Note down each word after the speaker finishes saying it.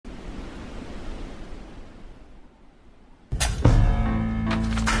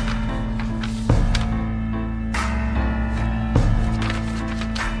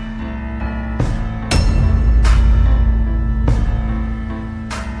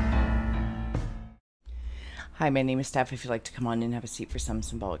Hi, my name is Steph. If you'd like to come on and have a seat for some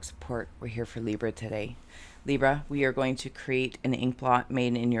symbolic support, we're here for Libra today. Libra, we are going to create an ink blot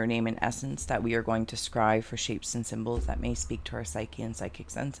made in your name and essence that we are going to scry for shapes and symbols that may speak to our psyche and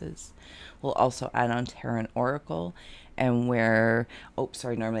psychic senses. We'll also add on Tarot and Oracle, and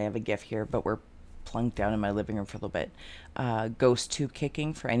normally I have a GIF here, but we're plunked down in my living room for a little bit. Ghost 2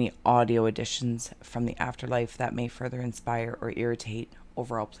 kicking for any audio additions from the afterlife that may further inspire or irritate.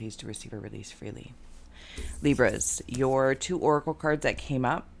 Overall, please do receive or release freely. Libras, your 2 oracle cards that came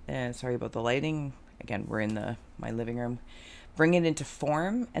up, sorry about the lighting, again, we're in my living room, bring it into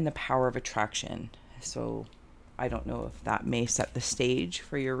form and the power of attraction. So I don't know if that may set the stage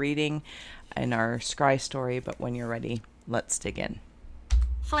for your reading in our scry story, but when you're ready, let's dig in.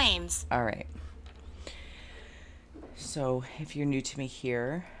 Flames. All right. So if you're new to me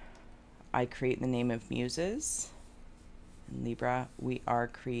here, I create in the name of muses. In Libra, we are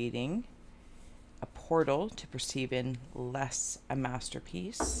creating a portal to perceive in less a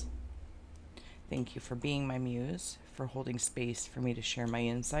masterpiece. Thank you for being my muse, for holding space for me to share my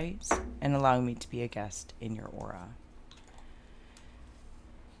insights and allowing me to be a guest in your aura.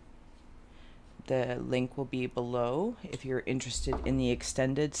 The link will be below if you're interested in the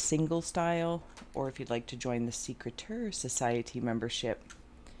extended single style, or if you'd like to join the Secreteur Society membership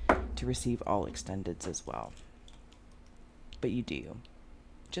to receive all extendeds as well. But you do.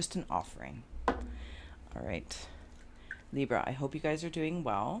 Just an offering. All right, Libra, I hope you guys are doing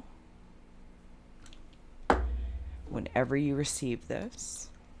well. Whenever you receive this,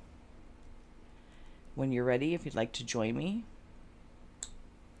 when you're ready, if you'd like to join me,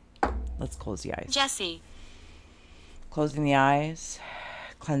 let's close the eyes. Jesse. Closing the eyes,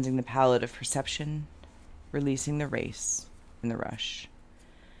 cleansing the palette of perception, releasing the race and the rush,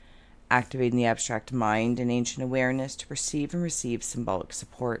 activating the abstract mind and ancient awareness to perceive and receive symbolic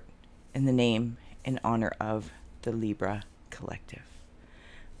support in the name in honor of the Libra collective.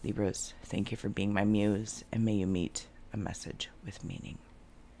 Libras, thank you for being my muse, and may you meet a message with meaning.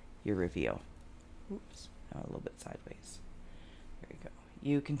 Your reveal. Oops, now a little bit sideways. There you go.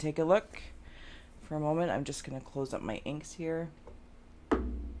 You can take a look for a moment. I'm just going to close up my inks here.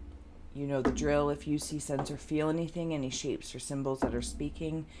 You know the drill. If you see, sense, or feel anything, any shapes or symbols that are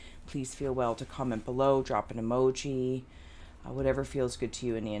speaking, please feel well to comment below, drop an emoji. Whatever feels good to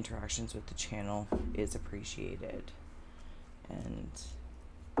you. Any interactions with the channel is appreciated. And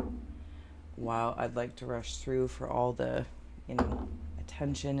while I'd like to rush through for all the,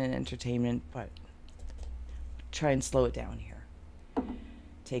 attention and entertainment, but try and slow it down here.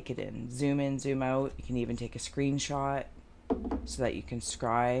 Take it in. Zoom in, zoom out. You can even take a screenshot so that you can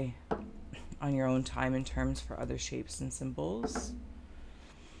scry on your own time and terms for other shapes and symbols.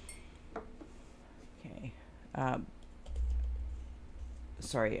 Okay.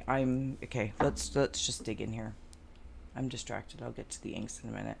 Sorry, okay, let's just dig in here. I'm distracted. I'll get to the inks in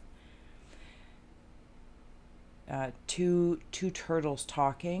a minute. Two turtles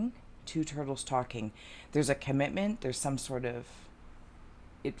talking. There's a commitment. There's some sort of,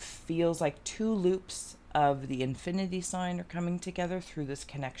 it feels like 2 loops of the infinity sign are coming together through this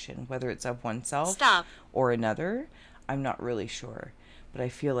connection, whether it's of oneself or another. I'm not really sure. But I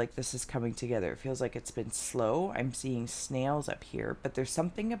feel like this is coming together. It feels like it's been slow. I'm seeing snails up here, but there's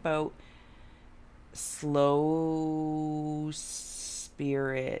something about slow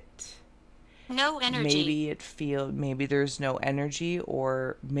spirit. No energy. Maybe there's no energy,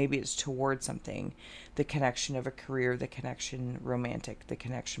 or maybe it's towards something. The connection of a career, the connection romantic, the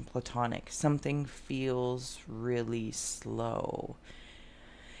connection platonic. Something feels really slow.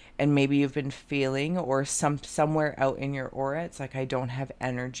 And maybe you've been feeling, or somewhere out in your aura, it's like, I don't have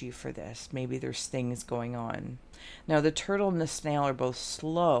energy for this. Maybe there's things going on. Now, the turtle and the snail are both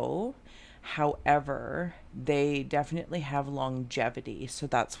slow. However, they definitely have longevity. So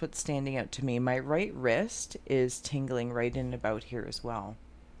that's what's standing out to me. My right wrist is tingling right in about here as well.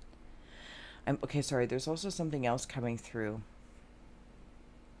 Okay, sorry. There's also something else coming through.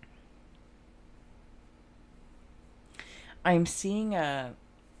 I'm seeing a...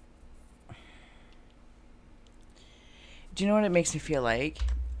 Do you know what it makes me feel like?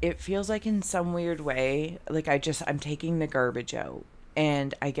 It feels like, in some weird way, like I'm taking the garbage out,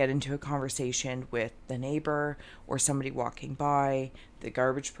 and I get into a conversation with the neighbor or somebody walking by, the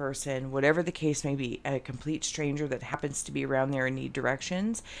garbage person, whatever the case may be, a complete stranger that happens to be around there and need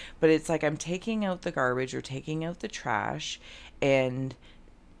directions. But it's like I'm taking out the garbage or taking out the trash, and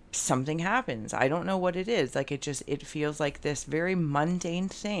something happens. I don't know what it is. Like, it feels like this very mundane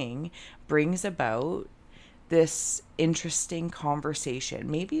thing brings about this interesting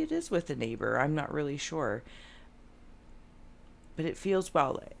conversation. Maybe it is with a neighbor. I'm not really sure. But it feels,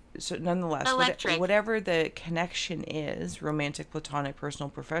 well, so nonetheless, whatever the connection is, romantic, platonic, personal,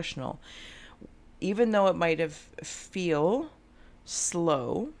 professional, even though it might have feel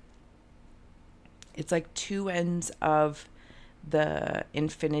slow, it's like two ends of the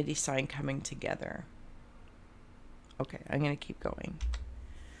infinity sign coming together. Okay, I'm going to keep going.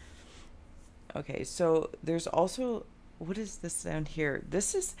 Okay, so there's also, what is this down here?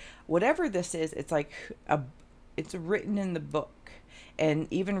 This is, whatever this is, it's like it's written in the book. And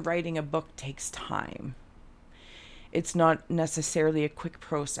even writing a book takes time. It's not necessarily a quick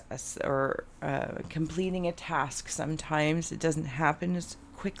process, or completing a task. Sometimes it doesn't happen as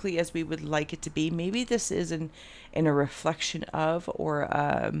quickly as we would like it to be. Maybe this is in a reflection of, or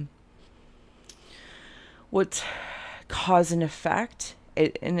what's cause and effect.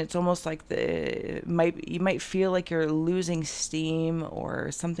 And it's almost like you might feel like you're losing steam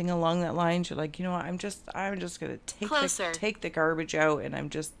or something along that line. You're like, you know what, I'm just gonna take the garbage out,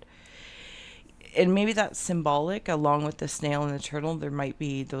 and and maybe that's symbolic, along with the snail and the turtle. There might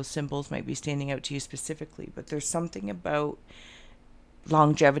be, those symbols might be standing out to you specifically, but there's something about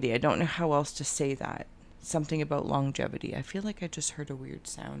longevity. I don't know how else to say that. Something about longevity. I feel like I just heard a weird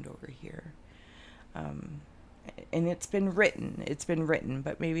sound over here. And it's been written,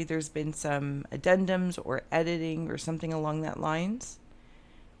 but maybe there's been some addendums or editing or something along that lines.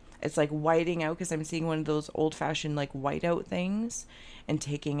 It's like whiting out, because I'm seeing one of those old-fashioned like whiteout things, and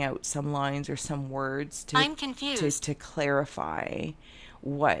taking out some lines or some words to clarify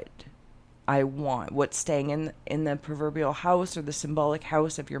what I want, what's staying in the proverbial house, or the symbolic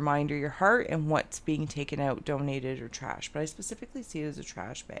house of your mind or your heart, and what's being taken out, donated, or trash. But I specifically see it as a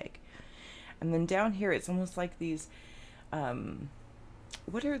trash bag. And then down here, it's almost like these,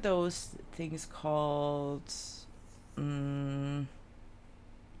 what are those things called?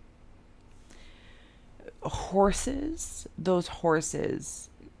 Horses. Those horses.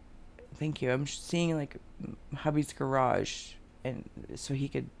 Thank you. I'm seeing like hubby's garage, and so he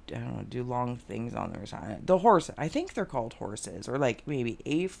could, I don't know, do long things on there. The horse. I think they're called horses, or like maybe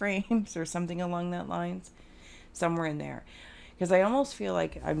A-frames or something along that lines, somewhere in there. Because I almost feel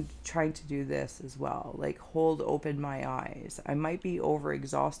like I'm trying to do this as well, like hold open my eyes. I might be over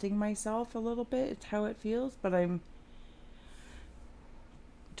exhausting myself a little bit. It's how it feels, but did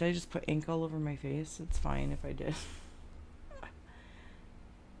I just put ink all over my face? It's fine if I did.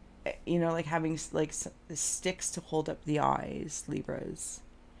 You know, like having like sticks to hold up the eyes, Libras.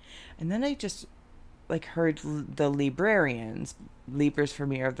 And then I just like heard the librarians. Libras for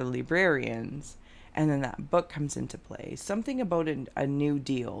me are the librarians. And then that book comes into play. Something about a new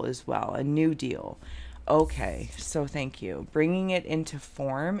deal as well. A new deal. Okay, so thank you. Bringing it into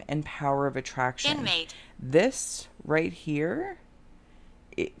form and power of attraction. Inmate. This right here,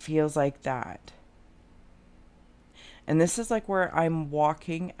 it feels like that. And this is like where I'm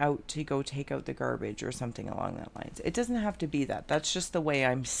walking out to go take out the garbage or something along that lines. It doesn't have to be that. That's just the way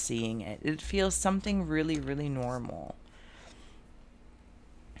I'm seeing it. It feels something really, really normal.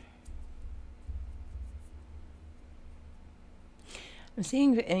 I'm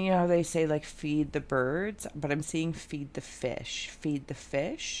seeing, and you know how they say like feed the birds, but I'm seeing feed the fish. Feed the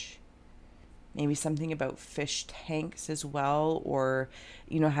fish. Maybe something about fish tanks as well, or,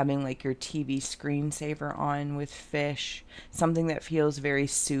 you know, having like your TV screensaver on with fish. Something that feels very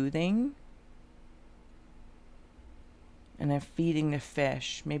soothing. And I'm feeding the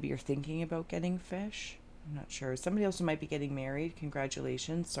fish. Maybe you're thinking about getting fish. I'm not sure. Somebody else might be getting married.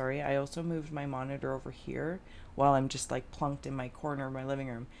 Congratulations. Sorry. I also moved my monitor over here while I'm just like plunked in my corner of my living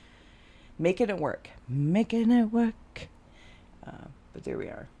room. Making it work. Making it work. But there we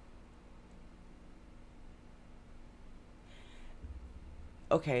are.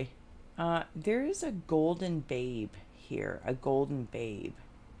 Okay. There is a golden babe here. A golden babe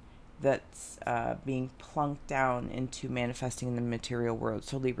that's being plunked down into manifesting in the material world.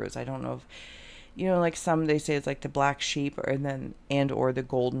 So Libras, I don't know if, you know, like some, they say it's like the black sheep, or the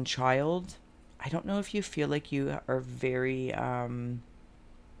golden child. I don't know if you feel like you are very, I'm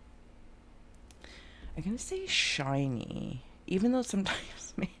going to say shiny, even though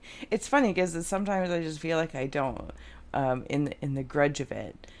sometimes, it's funny because sometimes I just feel like I don't, in the grudge of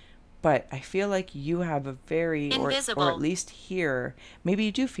it. But I feel like you have a very, or at least here, maybe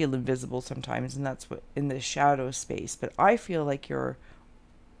you do feel invisible sometimes, and that's what, in the shadow space. But I feel like your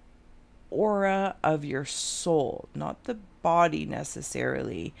aura of your soul, not the body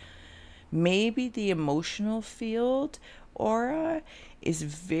necessarily, maybe the emotional field aura is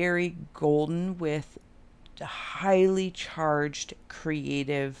very golden, with highly charged,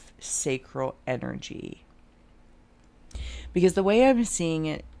 creative, sacral energy. Because the way I'm seeing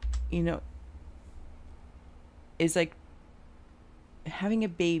it, you know, is like having a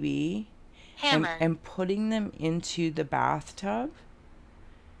baby Hammer. and putting them into the bathtub.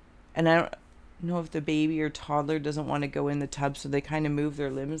 And I don't know if the baby or toddler doesn't want to go in the tub, so they kind of move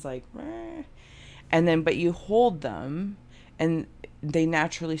their limbs like, meh. And then, but you hold them and they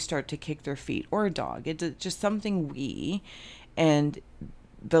naturally start to kick their feet, or a dog. It's just something wee, and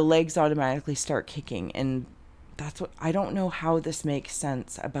the legs automatically start kicking. And that's what, I don't know how this makes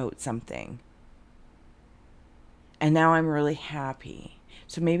sense about something. And now I'm really happy.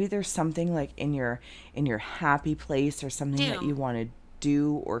 So maybe there's something like in your happy place, or something that you want to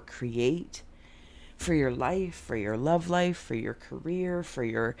do or create for your life, for your love life, for your career, for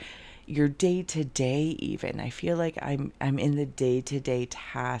your day-to-day even. I feel like I'm in the day-to-day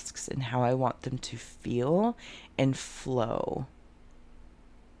tasks and how I want them to feel and flow.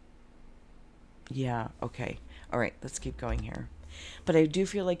 Yeah, okay. All right, let's keep going here. But I do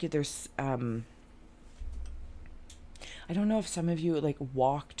feel like there's I don't know if some of you like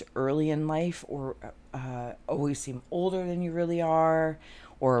walked early in life, or always seem older than you really are,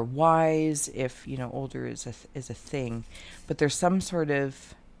 or wise, if you know older is a thing. But there's some sort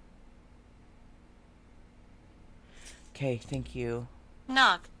of, okay, thank you.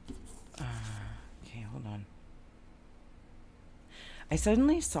 Knock. Okay, hold on. I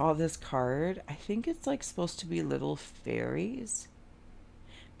suddenly saw this card. I think it's like supposed to be little fairies.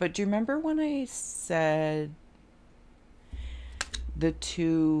 But do you remember when I said the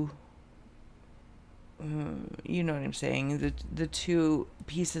two, you know what I'm saying, the two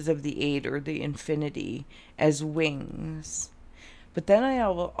pieces of the eight or the infinity as wings? But then I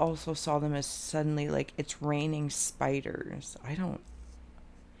also saw them as suddenly like it's raining spiders.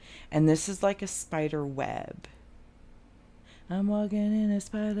 And this is like a spider web. I'm walking in a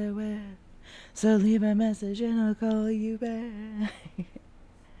spider web, so leave a message and I'll call you back.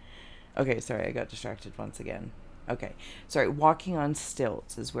 Okay, sorry, I got distracted once again. Okay, sorry, walking on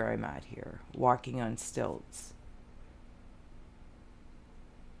stilts is where I'm at here. Walking on stilts.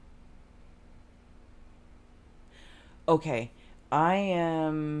 Okay, I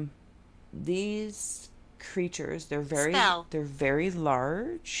am, these creatures, they're very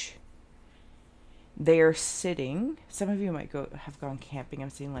large. They are sitting. Some of you might have gone camping.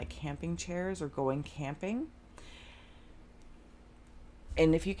 I'm seeing like camping chairs, or going camping.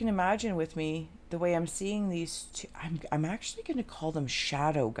 And if you can imagine with me, the way I'm seeing these two, I'm actually going to call them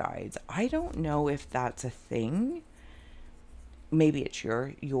shadow guides. I don't know if that's a thing. Maybe it's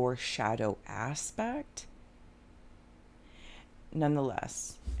your shadow aspect.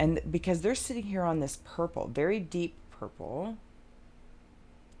 Nonetheless, and because they're sitting here on this purple, very deep purple.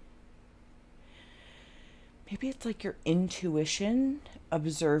 Maybe it's like your intuition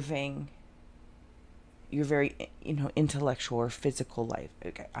observing your very, intellectual or physical life.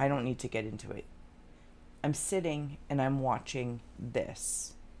 Okay, I don't need to get into it. I'm sitting and I'm watching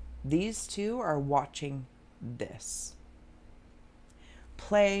this. These two are watching this.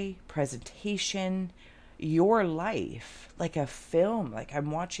 Play, presentation, your life, like a film. Like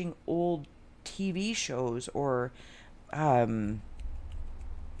I'm watching old TV shows, or I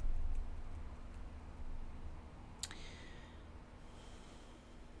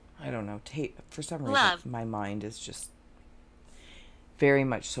don't know, for some reason, my mind is just very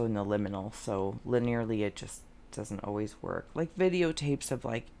much so in the liminal. So linearly, it just doesn't always work. Like videotapes of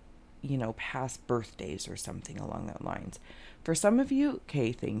like, past birthdays or something along that lines. For some of you,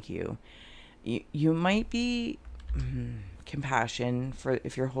 okay, thank you. You might be compassion for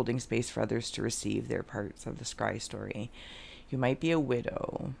if you're holding space for others to receive their parts of the scry story. You might be a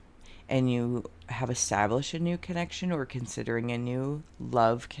widow, and you have established a new connection, or considering a new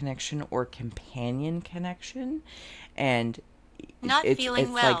love connection or companion connection, and it's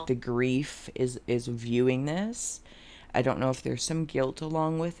like the grief is viewing this. I don't know if there's some guilt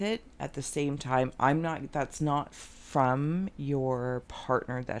along with it. At the same time, that's not from your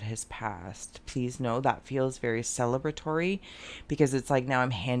partner that has passed. Please know that feels very celebratory, because it's like now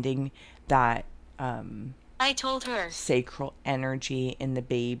I'm handing that I told her sacral energy in the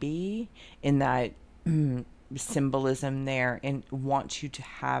baby, in that symbolism there, and want you to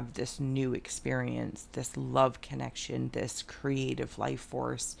have this new experience, this love connection, this creative life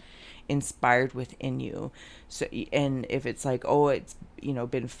force inspired within you. So, and if it's like, oh, it's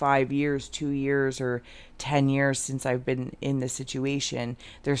been 5 years, 2 years, or 10 years since I've been in this situation,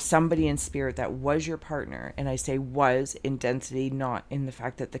 there's somebody in spirit that was your partner. And I say was in density, not in the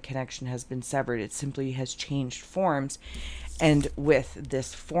fact that the connection has been severed. It simply has changed forms. And with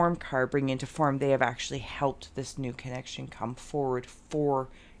this form card bringing into form, they have actually helped this new connection come forward for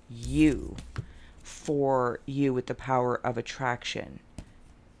you with the power of attraction.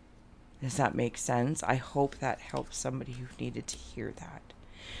 Does that make sense? I hope that helps somebody who needed to hear that.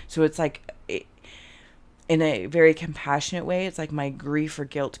 So it's like, in a very compassionate way, it's like my grief or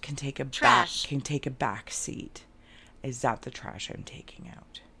guilt can take a back seat. Is that the trash I'm taking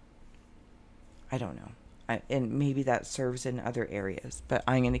out? I don't know. And maybe that serves in other areas, but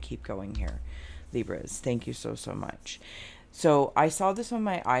I'm going to keep going here. Libras, thank you so, so much. So I saw this when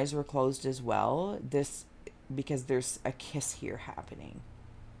my eyes were closed as well. This, because there's a kiss here happening.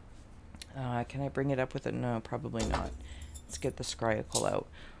 Can I bring it up with it? No, probably not. Let's get the scryical out.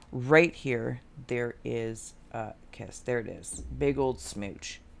 Right here, there is a kiss. There it is. Big old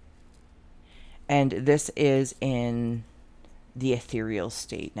smooch. And this is in the ethereal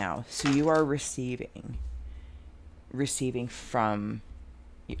state now. So you are receiving from,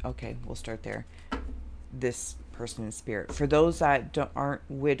 okay, we'll start there, this person in spirit. For those that aren't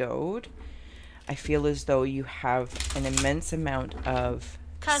widowed, I feel as though you have an immense amount of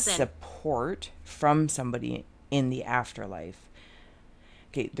support from somebody in the afterlife.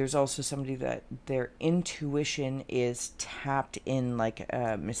 Okay, there's also somebody that their intuition is tapped in like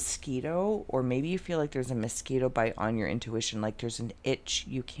a mosquito, or maybe you feel like there's a mosquito bite on your intuition, like there's an itch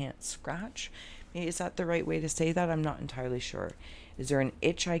you can't scratch. Is that the right way to say that? I'm not entirely sure. Is there an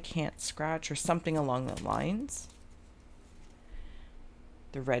itch I can't scratch or something along the lines?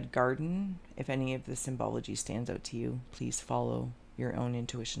 The red garden, if any of the symbology stands out to you, please follow your own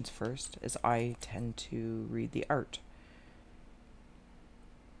intuitions first, as I tend to read the art.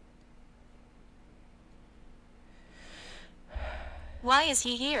 Why is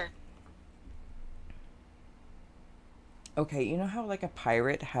he here? Okay, you know how like a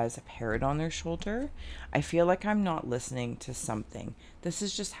pirate has a parrot on their shoulder? I feel like I'm not listening to something. This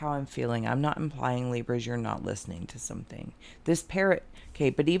is just how I'm feeling. I'm not implying, Libras, you're not listening to something. This parrot,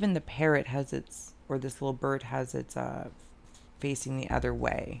 okay, but even the parrot has its, or this little bird has its facing the other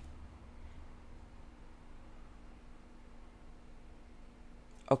way.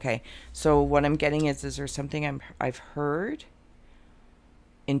 Okay, so what I'm getting is there something I've heard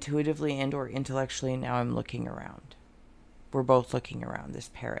intuitively and or intellectually, now I'm looking around. We're both looking around this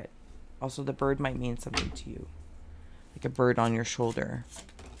parrot. Also, the bird might mean something to you, like a bird on your shoulder.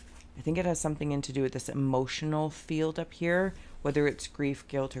 I think it has something to do with this emotional field up here, whether it's grief,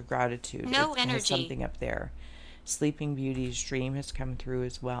 guilt, or gratitude. No energy. Has something up there. Sleeping Beauty's dream has come through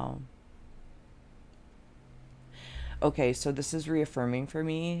as well. Okay, so this is reaffirming for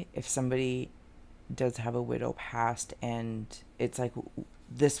me if somebody does have a widow past and it's like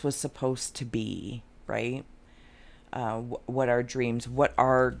this was supposed to be, right? What our dreams, what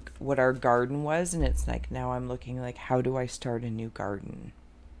our garden was, and it's like now I'm looking like, how do I start a new garden?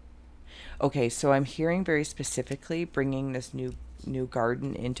 Okay, so I'm hearing very specifically bringing this new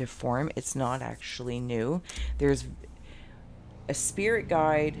garden into form. It's not actually new. There's a spirit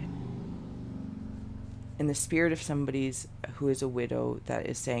guide in the spirit of somebody's who is a widow that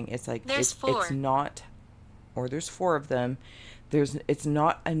is saying it's like it's not, or there's 4 of them. It's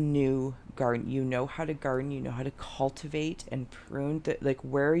not a new garden. You know how to garden, you know how to cultivate and prune, like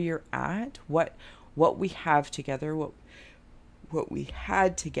where you're at, what we have together, what we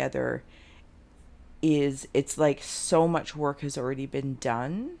had together is, it's like so much work has already been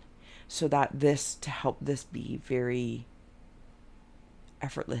done so that to help this be very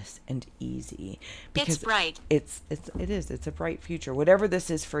effortless and easy, because it's bright. It is a bright future, whatever this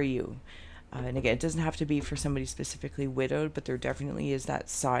is for you. And again, it doesn't have to be for somebody specifically widowed, but there definitely is that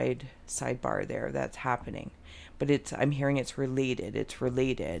sidebar there that's happening. But I'm hearing it's related. It's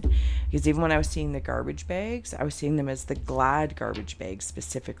related. Because even when I was seeing the garbage bags, I was seeing them as the glad garbage bags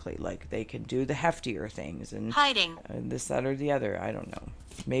specifically. Like they can do the heftier things and hiding. This, that, or the other. I don't know.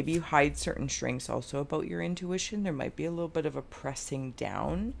 Maybe you hide certain strengths also about your intuition. There might be a little bit of a pressing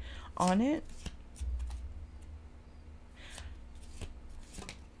down on it.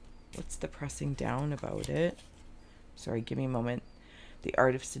 What's the pressing down about it? Sorry, give me a moment. The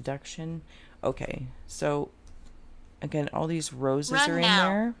art of seduction. Okay, so again, all these roses are in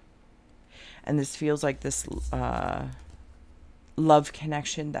there. And this feels like this love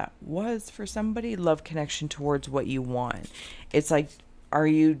connection that was for somebody. Love connection towards what you want. It's like, are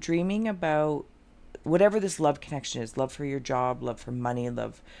you dreaming about whatever this love connection is? Love for your job, love for money,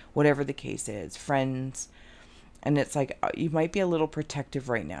 love, whatever the case is, friends. And it's like, you might be a little protective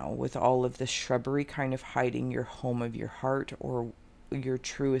right now with all of the shrubbery kind of hiding your home of your heart or your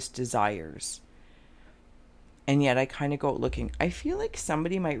truest desires. And yet I kind of go looking. I feel like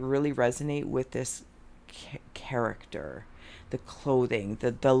somebody might really resonate with this character, the clothing,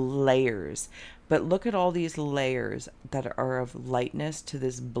 the layers. But look at all these layers that are of lightness to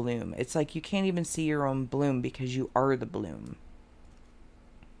this bloom. It's like you can't even see your own bloom because you are the bloom.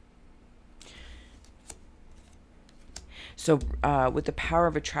 So with the power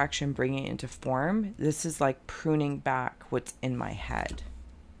of attraction, bringing it into form, this is like pruning back what's in my head.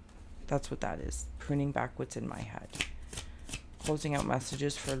 That's what that is. Pruning back what's in my head. Closing out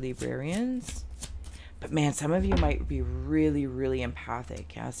messages for Librarians. But man, some of you might be really, really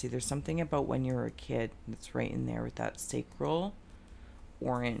empathic. Yeah, see, there's something about when you were a kid that's right in there with that sacral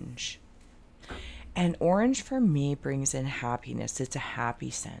orange. And orange for me brings in happiness. It's a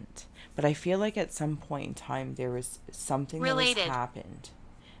happy scent. But I feel like at some point in time there was something that has happened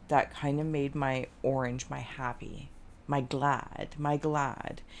that kind of made my orange my happy, my glad.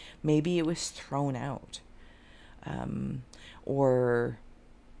 Maybe it was thrown out. Or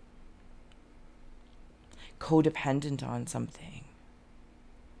codependent on something.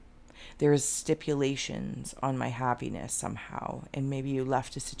 There's stipulations on my happiness somehow, and maybe you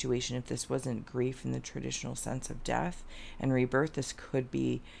left a situation. If this wasn't grief in the traditional sense of death and rebirth, this could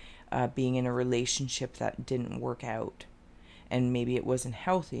be being in a relationship that didn't work out, and maybe it wasn't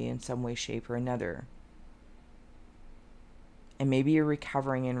healthy in some way, shape, or another. And maybe you're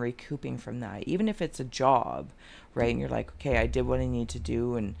recovering and recouping from that, even if it's a job, right? And you're like, okay, I did what I need to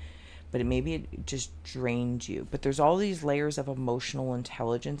do, but maybe it just drained you. But there's all these layers of emotional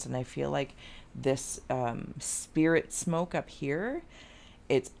intelligence, and I feel like this spirit smoke up here,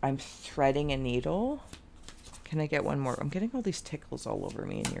 I'm threading a needle. Can I get one more? I'm getting all these tickles all over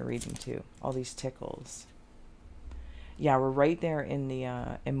me in your reading too. All these tickles. Yeah, we're right there in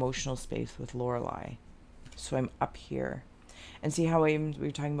the emotional space with Lorelei. So I'm up here. And see how we were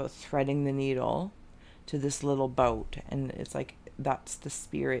talking about threading the needle to this little boat, and it's like that's the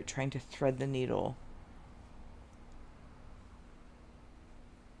spirit trying to thread the needle.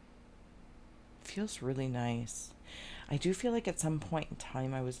 Feels really nice. I do feel like at some point in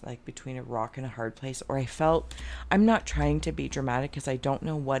time I was like between a rock and a hard place, or I felt, I'm not trying to be dramatic because I don't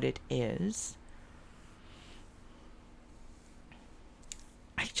know what it is.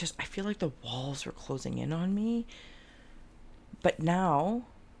 I feel like the walls were closing in on me. But now,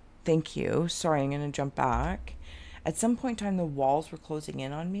 thank you. Sorry, I'm going to jump back. At some point in time, the walls were closing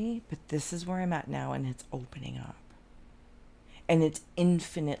in on me, but this is where I'm at now, and it's opening up. And it's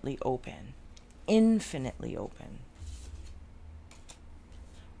infinitely open. Infinitely open.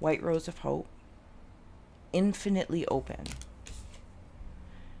 White Rose of Hope. Infinitely open.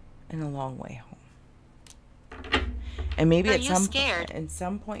 And a long way home. And maybe at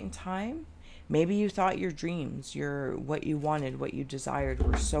some point in time, maybe you thought your dreams, what you wanted, what you desired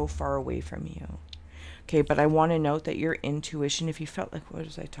were so far away from you. Okay, but I want to note that your intuition, if you felt like, what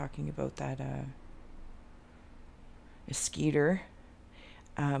was I talking about, that a skeeter,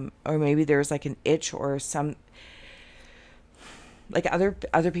 or maybe there's like an itch or some, like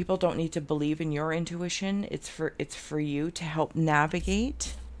other people don't need to believe in your intuition. It's for you to help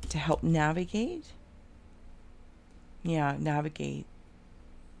navigate, Yeah, navigate.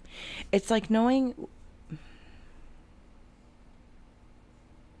 It's like knowing,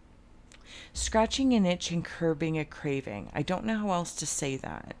 scratching an itch and curbing a craving. I don't know how else to say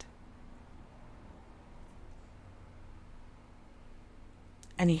that.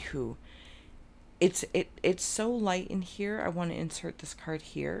 Anywho, it's so light in here. I want to insert this card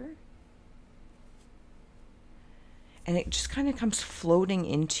here. And it just kind of comes floating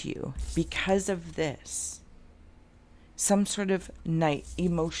into you because of this. Some sort of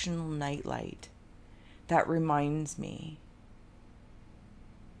emotional nightlight that reminds me.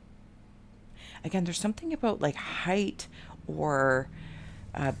 Again, there's something about like height or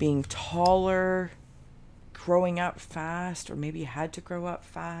being taller, growing up fast, or maybe you had to grow up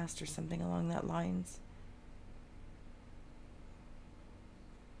fast or something along that lines.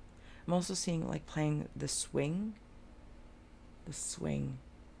 I'm also seeing like playing the swing.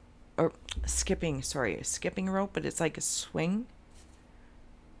 Or skipping rope, but it's like a swing.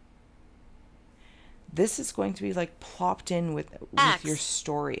 This is going to be like plopped in with your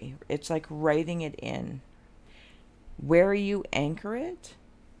story. It's like writing it in. Where you anchor it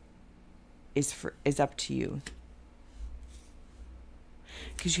is up to you.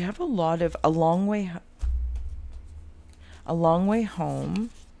 Because you have a long way home.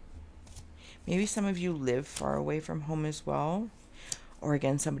 Maybe some of you live far away from home as well. Or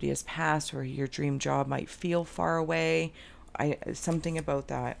again, somebody has passed, or your dream job might feel far away. Something about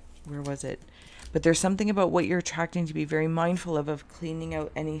that. Where was it? But there's something about what you're attracting to be very mindful of cleaning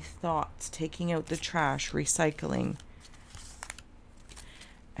out any thoughts, taking out the trash, recycling.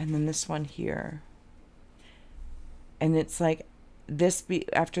 And then this one here. And it's like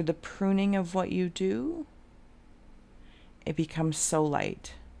after the pruning of what you do, it becomes so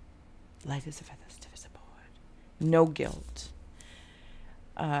light. Light as a feather, stiff as a board. No guilt.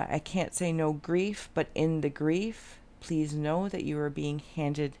 I can't say no grief, but in the grief, please know that you are being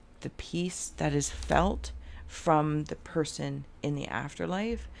handed the peace that is felt from the person in the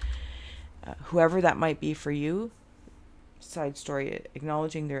afterlife, whoever that might be for you. Side story,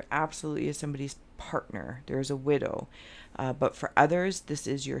 acknowledging there absolutely is somebody's partner. There's a widow, but for others, this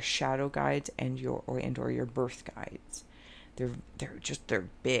is your shadow guides and your birth guides. They're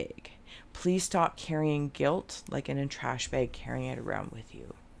big. Please stop carrying guilt like in a trash bag, carrying it around with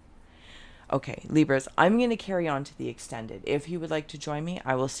you. Okay, Libras, I'm going to carry on to the extended. If you would like to join me,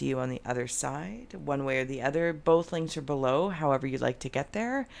 I will see you on the other side, one way or the other. Both links are below, however you'd like to get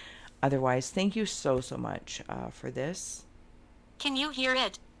there. Otherwise, thank you so much for this. Can you hear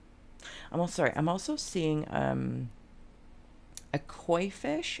it? I'm also seeing a koi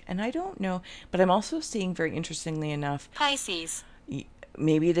fish, and I don't know, but I'm also seeing, very interestingly enough, Pisces.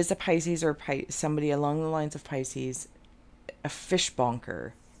 Maybe it is a Pisces or somebody along the lines of Pisces, a fish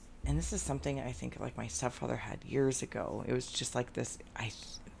bonker. And this is something I think like my stepfather had years ago. It was just like this, at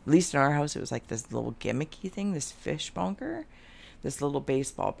least in our house, it was like this little gimmicky thing, this fish bonker, this little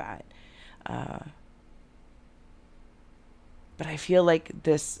baseball bat. But I feel like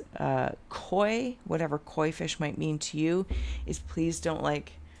this koi, whatever koi fish might mean to you, is please don't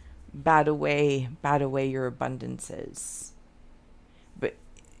like bat away your abundances. But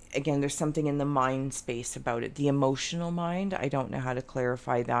again, there's something in the mind space about it. The emotional mind, I don't know how to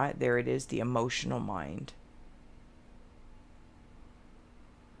clarify that. There it is, the emotional mind.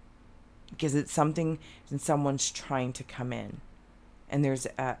 Because it's something, and someone's trying to come in. And there's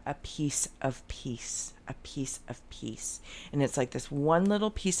a piece of peace, And it's like this one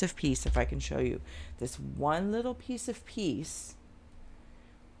little piece of peace, if I can show you. This one little piece of peace.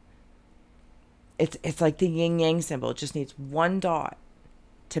 It's like the yin-yang symbol. It just needs one dot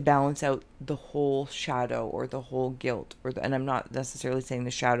to balance out the whole shadow or the whole guilt. And I'm not necessarily saying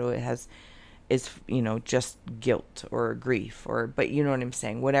the shadow is just guilt or grief. But you know what I'm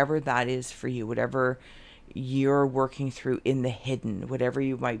saying. Whatever that is for you, whatever you're working through in the hidden, whatever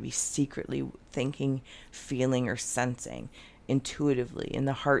you might be secretly thinking, feeling, or sensing intuitively in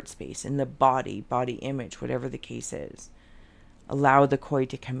the heart space, in the body image, whatever the case is. Allow the koi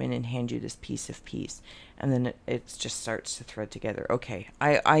to come in and hand you this piece of peace, and then it just starts to thread together. Okay,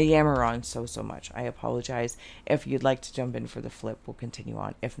 I yammer on so much. I apologize. If you'd like to jump in for the flip, we'll continue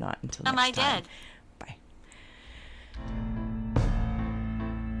on. If not, until next time. Am I dead? Bye.